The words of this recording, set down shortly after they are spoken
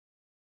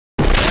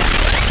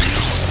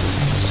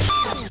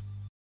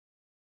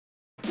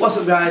What's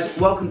up guys,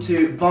 welcome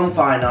to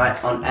Bonfire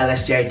Night on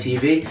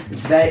Lsjtv, and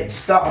today, to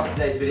start off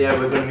today's video,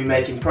 we're going to be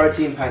making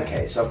protein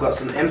pancakes. So I've got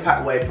some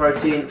Impact Whey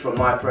protein from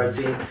My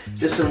Protein,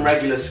 just some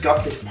regular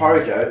Scottish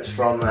porridge oats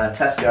from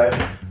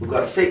Tesco. We've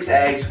got 6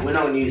 eggs, we're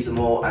not going to use them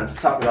all, and to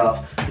top it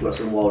off, we've got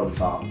some Walden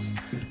Farms.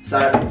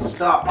 So to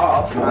start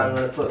off, I'm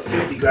going to put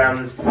 50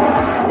 grams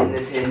in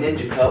this here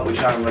Ninja cup, which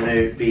I'm going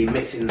to be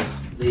mixing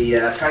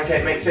the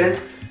pancake mix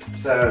in.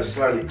 So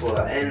slowly pour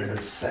that in and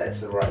set it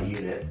to the right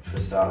unit for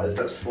starters.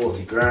 That's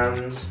 40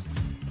 grams,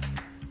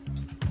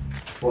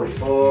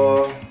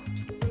 44.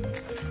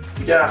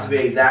 You don't have to be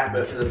exact,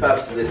 but for the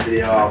purpose of this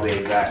video I'll be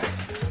exact.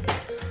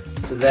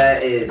 So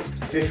there is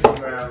 50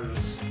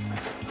 grams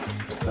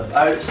of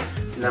oats,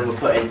 and then we'll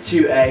put in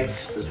 2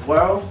 eggs as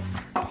well.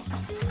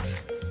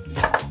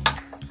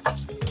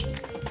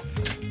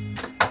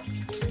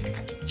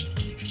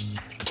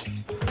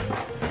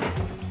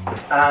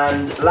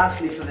 And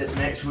lastly for this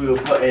mix, we will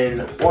put in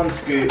 1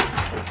 scoop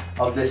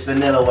of this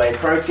vanilla whey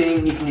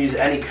protein. You can use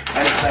any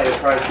flavour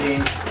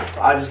protein,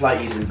 but I just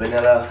like using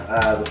vanilla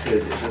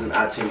because it doesn't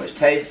add too much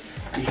taste.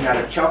 You can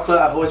add a chocolate.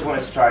 I've always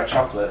wanted to try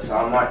chocolate, so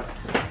I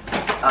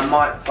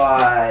might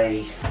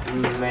buy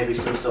maybe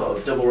some sort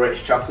of double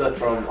rich chocolate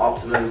from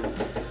Optimum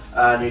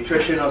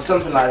Nutrition or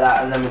something like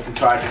that, and then we can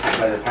try different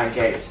flavour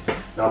pancakes.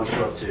 And I'll be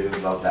sure to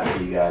vlog that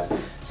for you guys.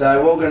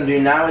 So what we're going to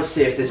do now is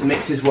see if this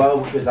mixes well,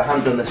 because I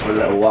haven't done this for a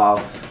little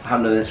while. I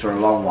haven't done this for a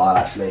long while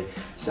actually.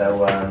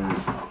 So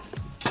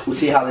we'll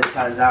see how this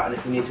turns out, and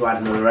if we need to add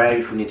another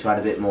egg, if we need to add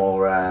a bit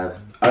more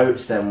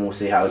oats, then we'll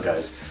see how it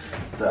goes.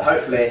 But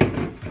hopefully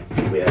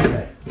we're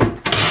okay.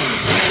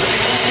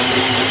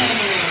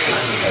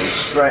 So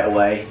straight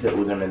away that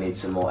we're going to need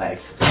some more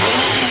eggs.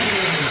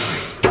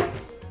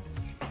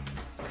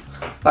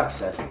 Like I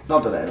said,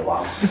 not done it in a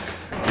while.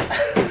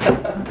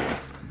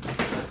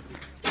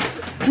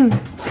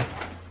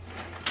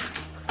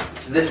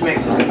 So this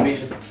mix is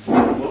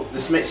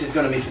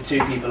going to be for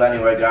 2 people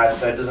anyway, guys.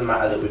 So it doesn't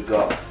matter that we've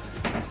got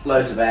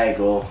loads of egg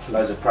or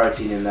loads of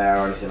protein in there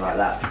or anything like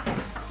that.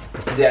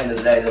 At the end of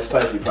the day, they're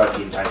supposed to be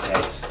protein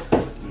pancakes,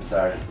 and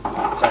so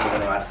it's only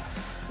going to add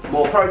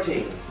more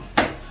protein.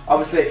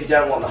 Obviously, if you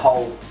don't want the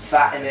whole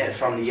fat in it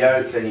from the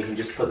yolk, then you can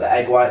just put the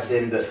egg whites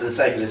in. But for the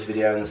sake of this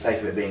video and the sake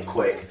of it being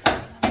quick,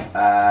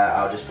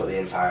 I'll just put the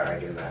entire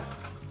egg in there.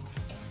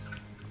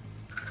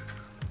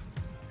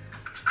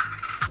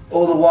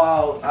 All the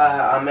while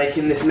I'm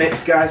making this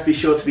mix, guys, be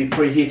sure to be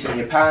preheating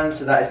your pan.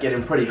 So that is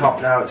getting pretty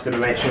hot now. It's going to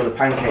make sure the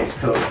pancakes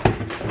cook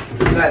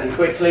fairly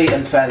quickly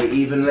and fairly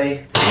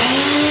evenly.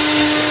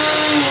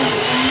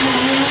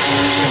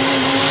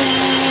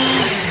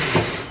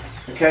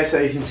 Okay, so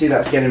you can see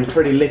that's getting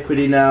pretty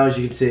liquidy now. As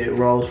you can see, it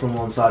rolls from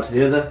one side to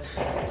the other.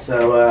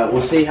 So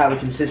we'll see how the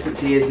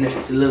consistency is, and if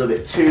it's a little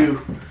bit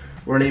too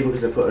runny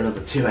because I put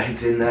another 2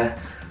 eggs in there,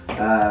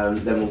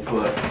 then we'll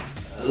put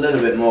a little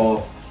bit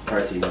more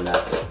protein in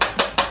there.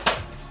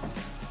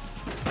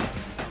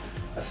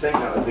 I think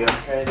that would be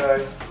okay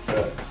though,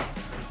 but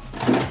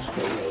just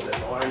put a little bit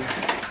more in.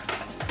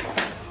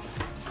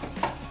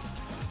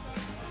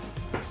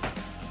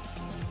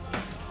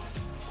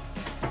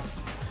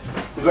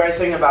 The great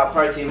thing about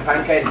protein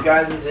pancakes,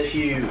 guys, is if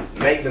you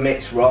make the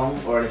mix wrong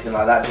or anything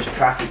like that, just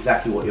track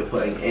exactly what you're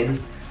putting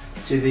in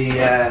to the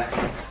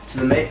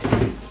mix,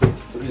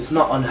 because it's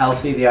not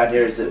unhealthy. The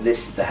idea is that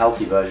this is the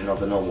healthy version of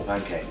the normal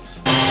pancakes.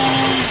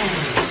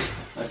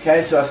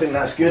 Okay, so I think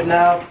that's good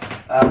now.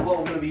 What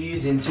we're going to be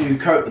using to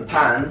coat the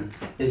pan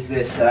is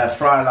this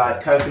Fry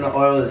Light coconut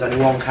oil. There's only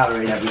 1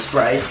 calorie in every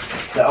spray.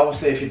 So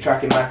obviously if you're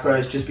tracking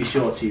macros, just be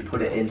sure to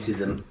put it into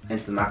the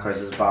macros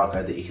as a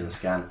barcode that you can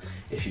scan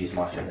if you use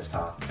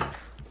MyFitnessPal.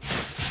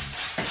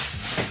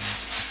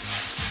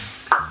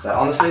 So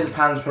honestly, the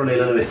pan's probably a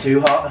little bit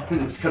too hot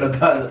and it's going to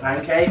burn the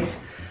pancakes.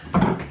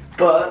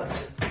 But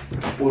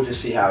we'll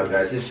just see how it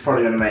goes. This is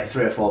probably going to make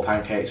 3 or 4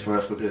 pancakes for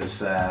us,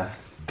 because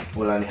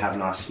we'll only have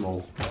nice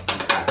small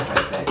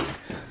pancakes.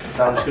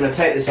 So I'm just going to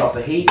take this off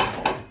the heat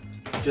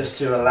just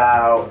to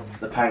allow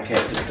the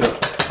pancake to cook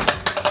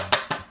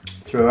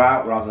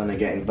throughout rather than it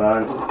getting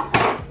burnt.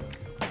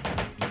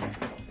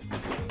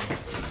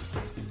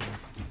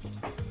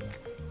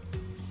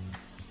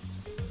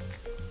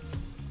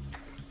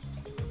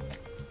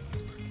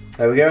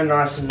 There we go,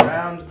 nice and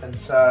round, and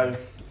so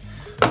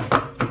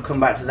we'll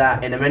come back to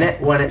that in a minute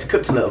when it's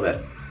cooked a little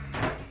bit.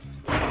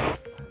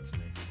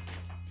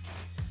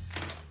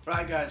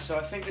 Right guys, so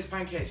I think this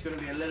pancake's going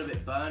to be a little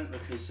bit burnt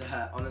because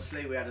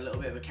honestly we had a little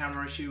bit of a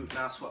camera issue. We've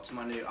now swapped to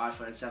my new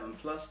iPhone 7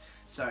 Plus,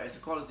 so if the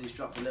quality's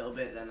dropped a little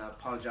bit, then I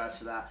apologise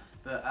for that.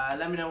 But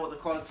let me know what the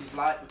quality's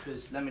like,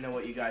 because let me know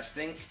what you guys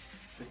think,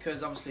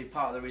 because obviously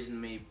part of the reason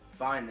me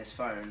buying this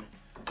phone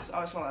is,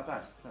 oh, it's not that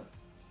bad. No.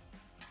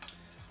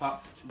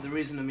 But the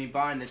reason of me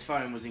buying this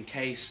phone was in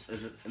case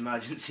of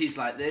emergencies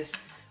like this,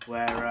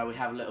 where we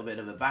have a little bit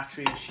of a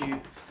battery issue.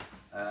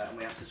 And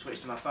we have to switch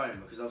to my phone,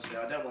 because obviously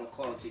I don't want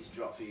quality to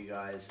drop for you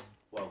guys,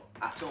 well,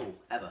 at all,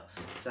 ever.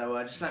 So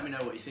just let me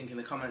know what you think in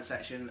the comment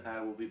section.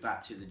 We'll be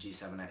back to the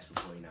G7X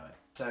before you know it.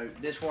 So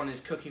this one is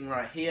cooking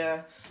right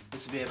here.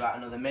 This will be about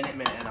another minute,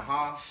 minute and a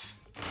half.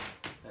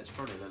 It's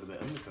probably a little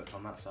bit undercooked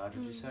on that side,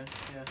 would you say?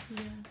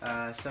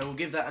 Yeah. So we'll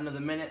give that another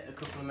minute, a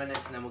couple of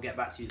minutes, and then we'll get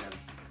back to you then.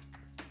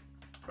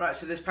 Right,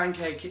 so this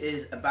pancake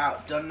is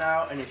about done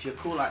now, and if you're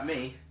cool like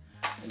me,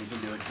 and you can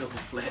do a double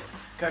flip,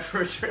 go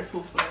for a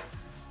triple flip.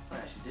 I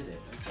actually did it,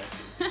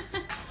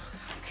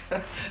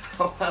 okay.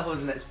 I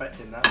wasn't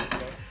expecting that.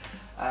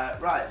 Okay.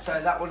 Right,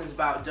 so that one is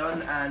about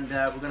done, and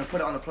we're going to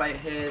put it on a plate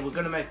here. We're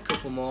going to make a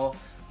couple more,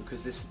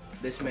 because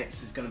this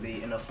mix is going to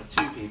be enough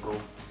for 2 people.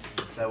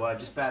 So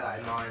just bear that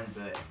in mind,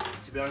 but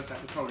to be honest, I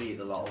could probably eat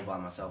the lot all by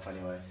myself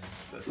anyway.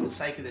 But for the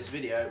sake of this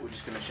video, we're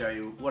just going to show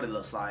you what it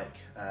looks like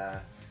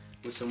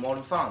with some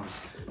Walden Farms.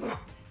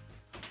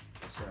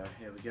 So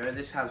here we go.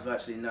 This has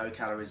virtually no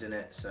calories in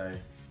it, so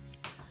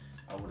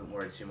I wouldn't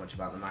worry too much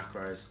about the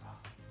macros.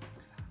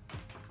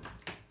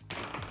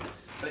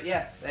 But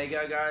yeah, there you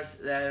go guys,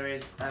 there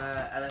is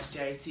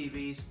LSJ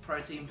TV's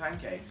protein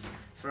pancakes.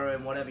 Throw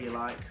in whatever you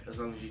like, as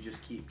long as you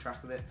just keep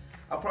track of it.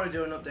 I'll probably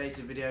do an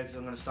updated video because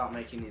I'm going to start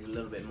making these a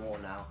little bit more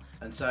now.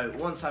 And so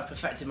once I've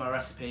perfected my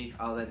recipe,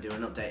 I'll then do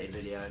an updated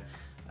video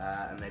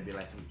and maybe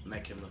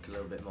make them look a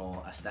little bit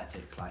more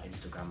aesthetic, like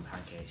Instagram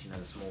pancakes, you know,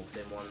 the small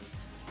thin ones.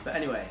 But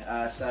anyway,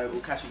 so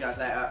we'll catch you guys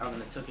later. I'm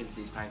going to tuck into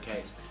these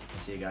pancakes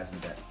and see you guys in a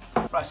bit.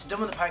 Right, so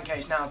done with the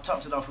pancakes now,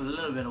 topped it off with a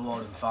little bit of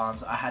Walden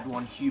Farms. I had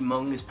one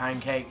humongous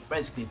pancake,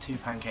 basically 2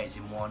 pancakes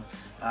in one.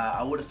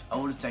 I would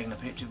have taken a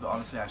picture, but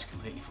honestly I just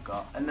completely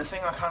forgot. And the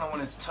thing I kind of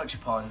wanted to touch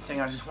upon, the thing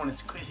I just wanted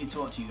to quickly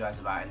talk to you guys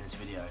about in this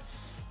video,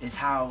 is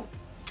how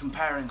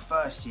comparing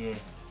first year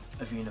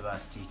of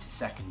university to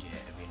second year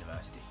of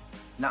university.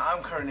 Now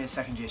I'm currently a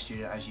second year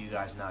student, as you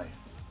guys know,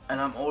 and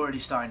I'm already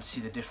starting to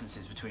see the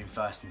differences between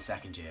first and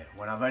second year,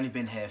 when I've only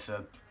been here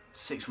for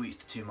 6 weeks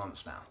to 2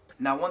 months now.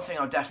 Now one thing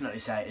I'll definitely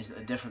say is that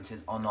the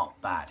differences are not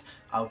bad.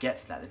 I'll get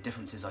to that. The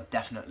differences are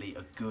definitely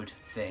a good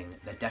thing.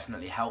 They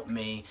definitely help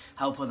me,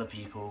 help other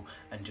people,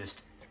 and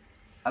just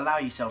allow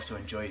yourself to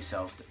enjoy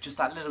yourself just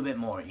that little bit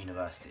more at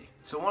university.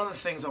 So one of the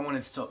things I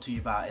wanted to talk to you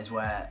about is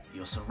where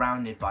you're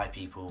surrounded by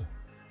people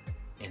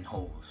in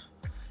halls.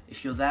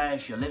 If you're there,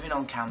 if you're living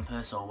on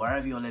campus or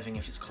wherever you're living,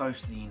 if it's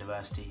close to the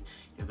university,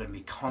 you're going to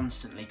be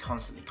constantly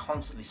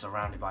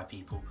surrounded by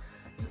people.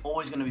 There's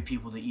always going to be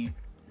people that you're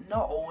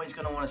not always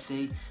going to want to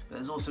see, but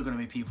there's also going to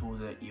be people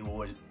that you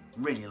always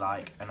really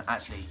like and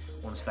actually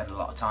want to spend a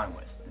lot of time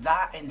with.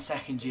 That in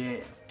second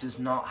year does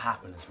not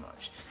happen as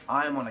much.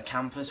 I am on a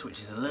campus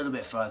which is a little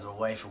bit further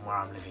away from where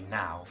I'm living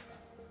now,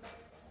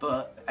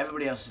 but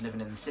everybody else is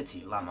living in the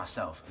city like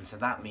myself, and so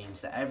that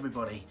means that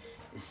everybody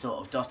is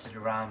sort of dotted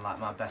around. Like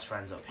my best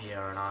friend's up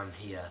here and I'm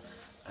here,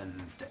 and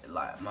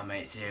like my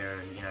mate's here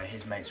and you know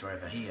his mates are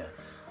over here.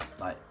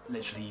 Like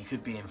literally you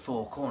could be in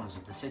 4 corners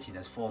of the city.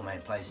 There's 4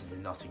 main places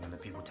in Nottingham that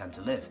people tend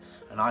to live,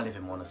 and I live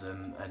in one of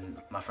them, and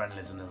my friend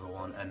lives in another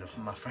one, and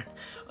my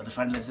other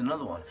friend lives in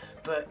another one.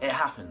 But it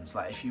happens.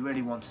 Like if you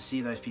really want to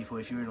see those people,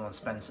 if you really want to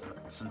spend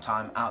some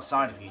time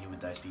outside of uni with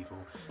those people,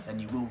 then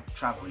you will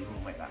travel, you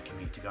will make that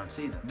commute to go and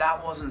see them.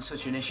 That wasn't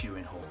such an issue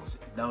in halls.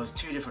 There was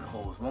 2 different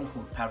halls, one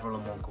called Peveril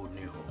and one called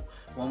Newhall.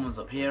 One was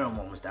up here and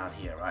one was down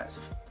here, right?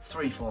 So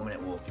 3-4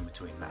 minute walk in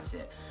between, that's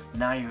it.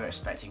 Now you're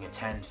expecting a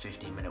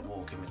 10-15 minute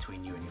walk in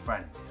between you and your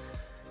friends.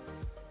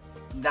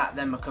 That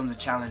then becomes a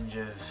challenge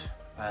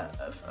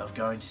of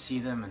going to see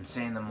them and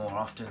seeing them more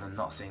often and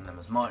not seeing them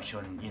as much,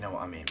 and you know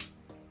what I mean.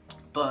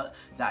 But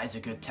that is a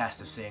good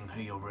test of seeing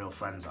who your real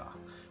friends are.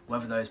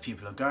 Whether those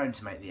people are going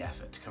to make the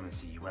effort to come and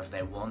see you, whether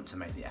they want to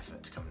make the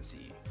effort to come and see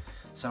you.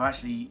 So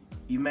actually,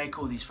 you make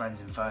all these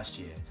friends in first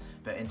year,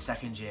 but in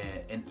second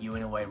year, you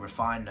in a way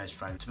refine those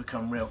friends to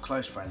become real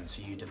close friends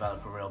who you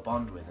develop a real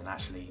bond with and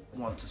actually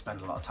want to spend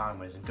a lot of time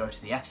with and go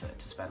to the effort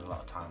to spend a lot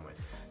of time with.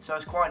 So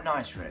it's quite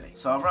nice really.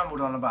 So I've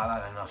rambled on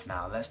about that enough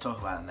now. Let's talk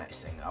about the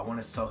next thing. I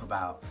wanted to talk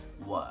about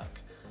work.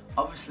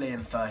 Obviously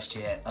in first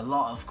year, a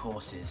lot of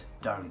courses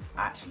don't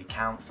actually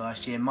count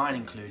first year, mine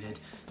included.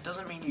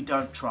 Doesn't mean you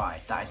don't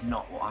try, that is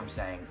not what I'm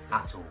saying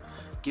at all.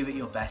 Give it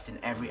your best in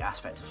every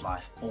aspect of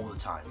life all the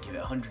time. Give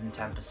it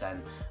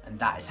 110%, and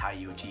that is how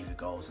you achieve your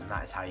goals, and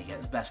that is how you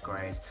get the best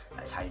grades,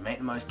 that's how you make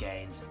the most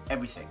gains,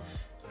 everything.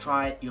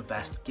 Try your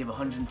best, give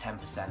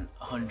 110%,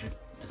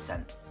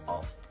 100%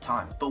 of the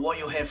time. But what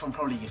you'll hear from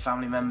probably your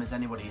family members,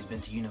 anybody who's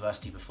been to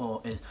university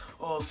before, is,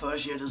 oh,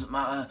 first year doesn't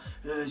matter,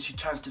 it's your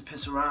chance to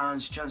piss around,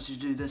 it's your chance to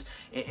do this.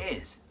 It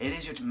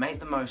is your, make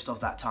the most of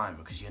that time,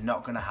 because you're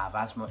not going to have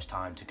as much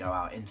time to go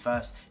out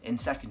in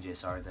second year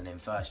than in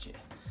first year.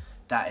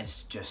 That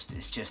is just,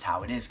 it's just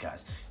how it is,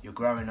 guys. You're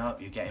growing up,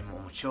 you're getting more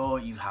mature,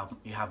 you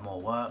have more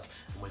work,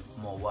 and with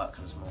more work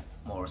comes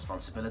more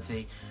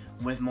responsibility.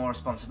 With more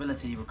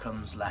responsibility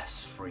becomes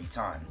less free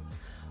time.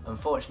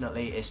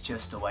 Unfortunately, it's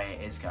just the way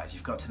it is, guys.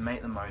 You've got to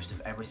make the most of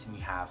everything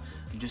you have,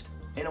 and just,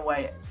 in a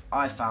way,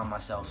 I found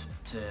myself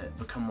to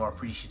become more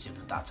appreciative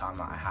of that time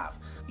that I have.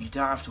 You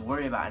don't have to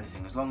worry about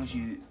anything as long as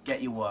you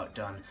get your work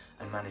done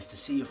and manage to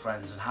see your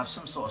friends and have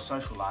some sort of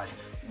social life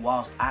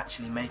whilst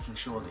actually making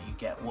sure that you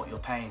get what you're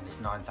paying this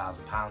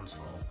 £9,000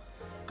 for.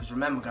 Because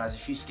remember guys,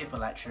 if you skip a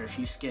lecture, if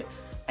you skip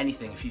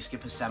anything, if you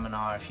skip a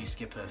seminar, if you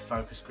skip a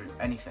focus group,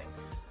 anything,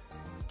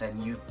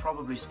 then you've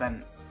probably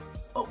spent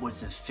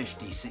upwards of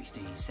 50,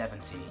 60,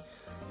 70,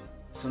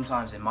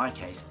 sometimes in my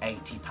case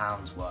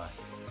 £80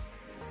 worth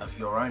of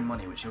your own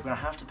money, which you're going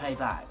to have to pay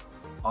back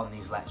on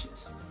these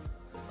lectures.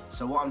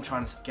 So what I'm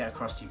trying to get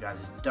across to you guys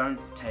is don't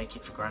take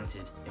it for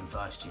granted in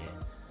first year,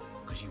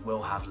 because you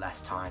will have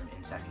less time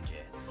in second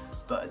year.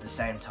 But at the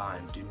same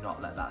time, do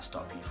not let that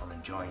stop you from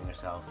enjoying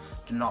yourself.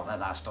 Do not let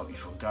that stop you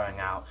from going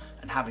out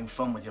and having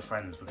fun with your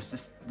friends,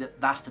 because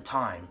that's the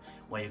time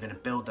where you're going to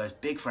build those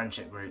big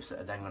friendship groups that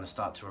are then going to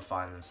start to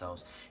refine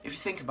themselves. If you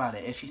think about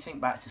it, if you think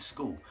back to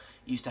school,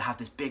 you used to have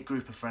this big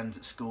group of friends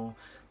at school.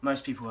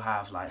 Most people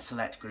have like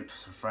select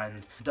groups of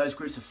friends. Those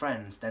groups of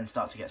friends then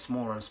start to get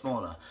smaller and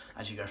smaller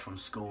as you go from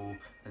school,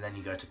 and then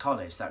you go to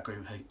college. That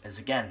group is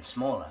again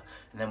smaller,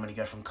 and then when you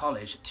go from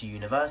college to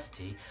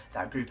university,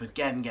 that group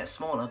again gets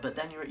smaller, but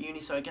then you're at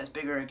uni, so it gets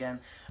bigger again,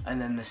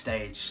 and then the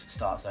stage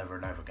starts over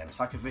and over again. It's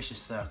like a vicious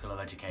circle of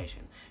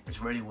education.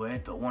 It's really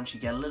weird, but once you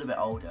get a little bit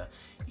older,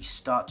 you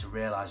start to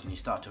realise and you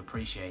start to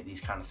appreciate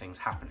these kind of things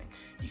happening.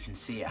 You can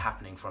see it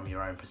happening from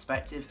your own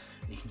perspective.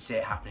 You can see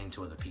it happening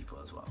to other people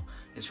as well.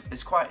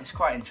 It's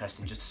quite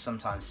interesting just to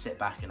sometimes sit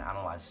back and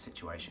analyse the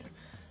situation.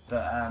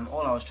 But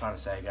all I was trying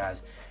to say,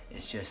 guys,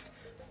 is just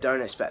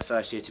don't expect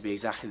first year to be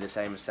exactly the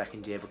same as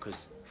second year,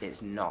 because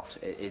it's not.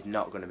 It is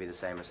not going to be the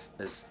same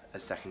as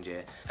second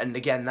year. And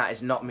again, that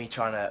is not me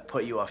trying to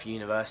put you off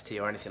university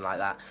or anything like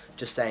that.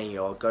 Just saying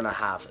you're going to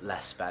have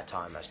less spare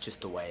time. That's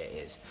just the way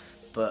it is.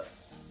 But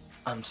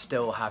I'm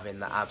still having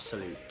the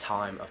absolute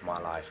time of my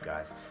life,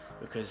 guys,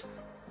 because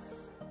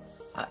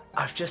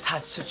I've just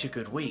had such a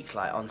good week.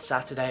 Like on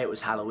Saturday it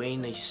was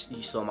Halloween.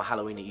 You saw my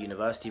Halloween at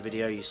university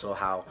video. You saw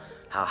how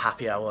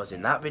happy I was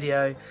in that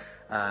video.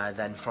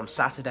 Then from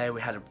Saturday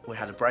we had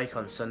a break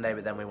on Sunday,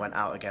 but then we went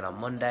out again on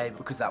Monday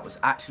because that was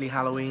actually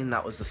Halloween.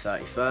 That was the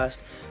 31st.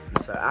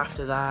 And so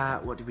after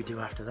that, what did we do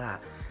after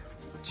that?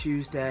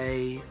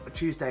 Tuesday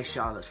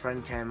Charlotte's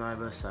friend came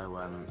over,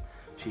 so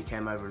she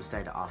came over and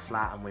stayed at our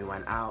flat, and we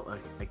went out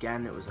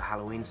again. It was a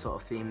Halloween sort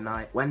of themed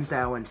night. Wednesday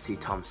I went to see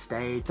Tom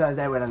stage.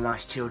 Thursday we had a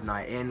nice chilled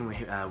night in.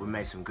 We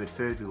made some good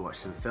food, we watched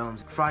some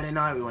films. Friday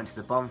night we went to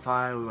the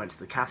bonfire, we went to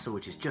the castle,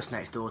 which is just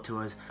next door to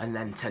us. And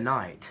then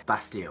tonight,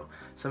 Bastille.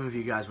 Some of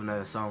you guys will know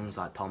the songs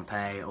like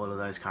Pompeii, all of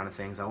those kind of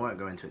things. I won't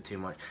go into it too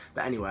much.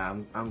 But anyway,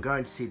 I'm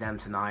going to see them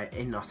tonight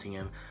in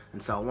Nottingham,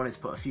 and so I wanted to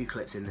put a few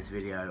clips in this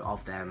video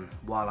of them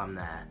while I'm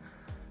there.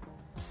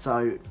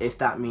 So if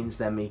that means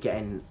then me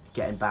getting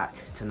back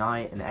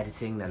tonight and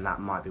editing, then that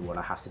might be what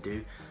I have to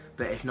do.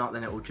 But if not,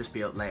 then it will just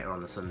be up later on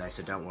the Sunday,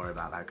 so don't worry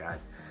about that,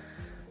 guys.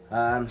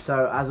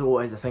 So as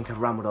always, I think I've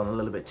rambled on a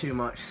little bit too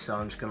much, so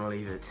I'm just gonna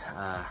leave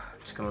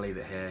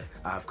it here.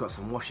 I've got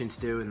some washing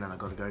to do, and then I've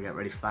got to go get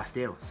ready for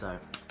Bastille, so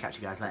catch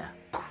you guys later.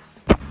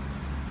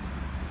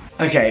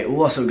 Okay,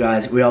 what's up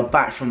guys? We are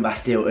back from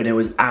Bastille, and it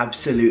was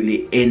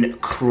absolutely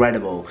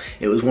incredible.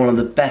 It was one of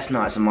the best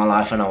nights of my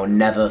life, and I will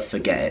never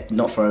forget it.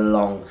 Not for a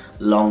long,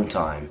 long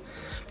time.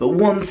 But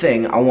one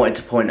thing I wanted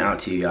to point out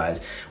to you guys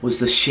was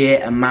the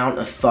sheer amount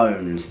of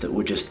phones that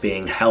were just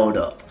being held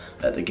up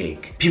at the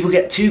gig. People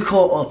get too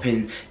caught up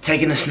in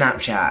taking a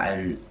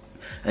Snapchat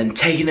and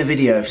taking a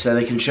video so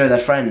they can show their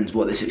friends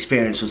what this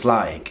experience was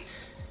like,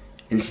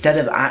 instead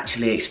of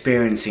actually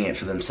experiencing it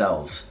for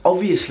themselves.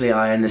 Obviously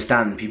I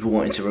understand people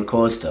wanting to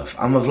record stuff.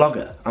 I'm a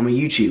vlogger, I'm a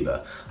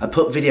YouTuber. I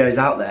put videos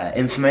out there,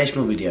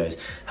 informational videos,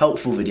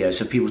 helpful videos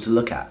for people to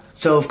look at.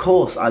 So of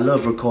course I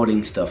love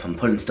recording stuff and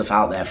putting stuff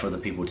out there for other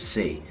people to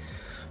see.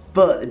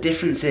 But the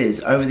difference is,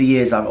 over the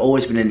years I've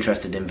always been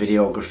interested in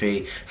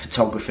videography,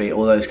 photography,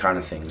 all those kind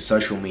of things,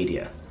 social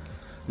media.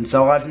 And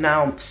so I've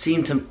now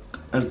seemed to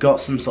have got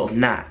some sort of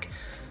knack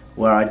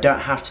where I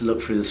don't have to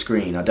look through the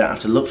screen, I don't have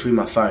to look through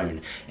my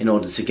phone in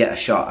order to get a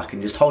shot. I can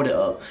just hold it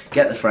up,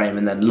 get the frame,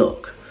 and then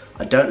look.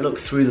 I don't look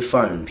through the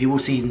phone. People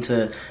seem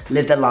to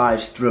live their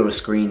lives through a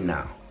screen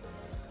now.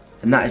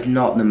 And that is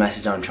not the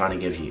message I'm trying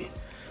to give you.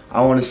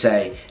 I want to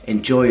say,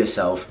 enjoy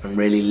yourself and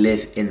really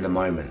live in the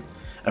moment.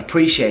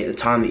 Appreciate the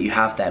time that you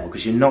have there,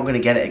 because you're not going to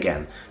get it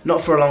again.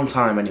 Not for a long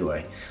time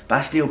anyway.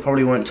 Bastille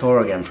probably won't tour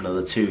again for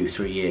another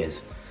 2-3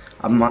 years.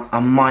 I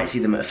might see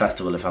them at a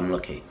festival if I'm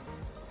lucky.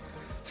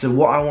 So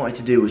what I wanted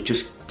to do was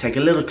just take a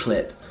little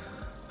clip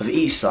of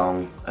each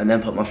song and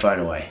then put my phone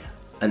away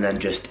and then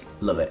just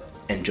love it,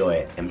 enjoy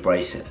it,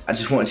 embrace it. I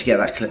just wanted to get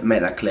that make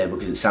that clear,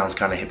 because it sounds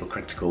kind of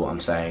hypocritical what I'm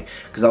saying,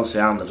 because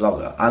obviously I'm the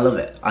vlogger. I love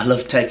it. I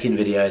love taking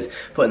videos,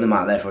 putting them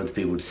out there for other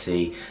people to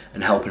see,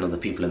 and helping other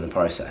people in the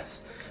process.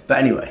 But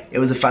anyway, it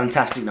was a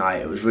fantastic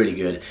night. It was really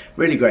good,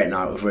 really great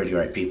night with really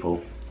great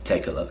people.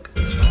 Take a look.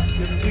 What's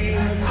gonna be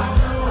left on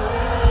the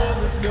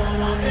world if you're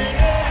not in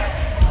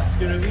it? What's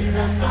gonna be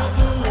left on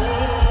the world?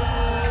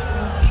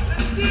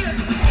 Let's see it.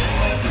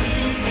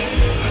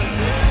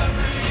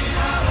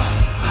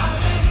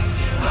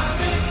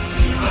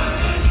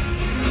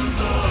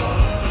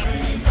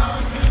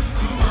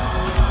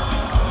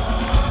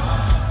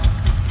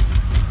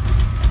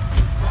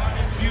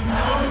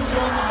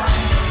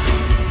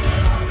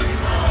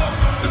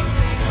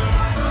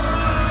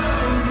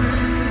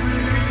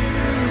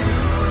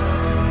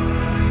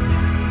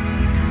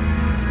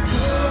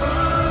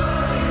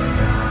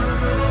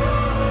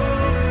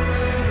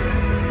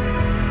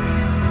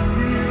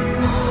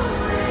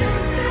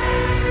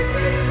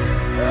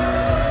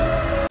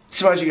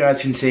 So as you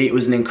guys can see, it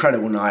was an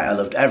incredible night. I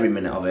loved every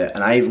minute of it,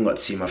 and I even got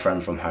to see my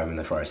friend from home in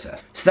the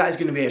process. So that is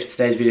going to be it for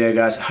today's video,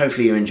 guys.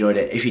 Hopefully you enjoyed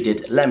it. If you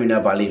did, let me know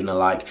by leaving a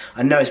like.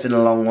 I know it's been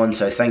a long one,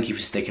 so thank you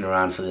for sticking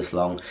around for this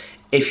long.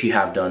 If you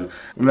have done,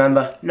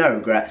 remember, no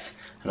regrets,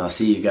 and I'll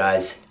see you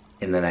guys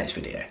in the next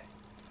video.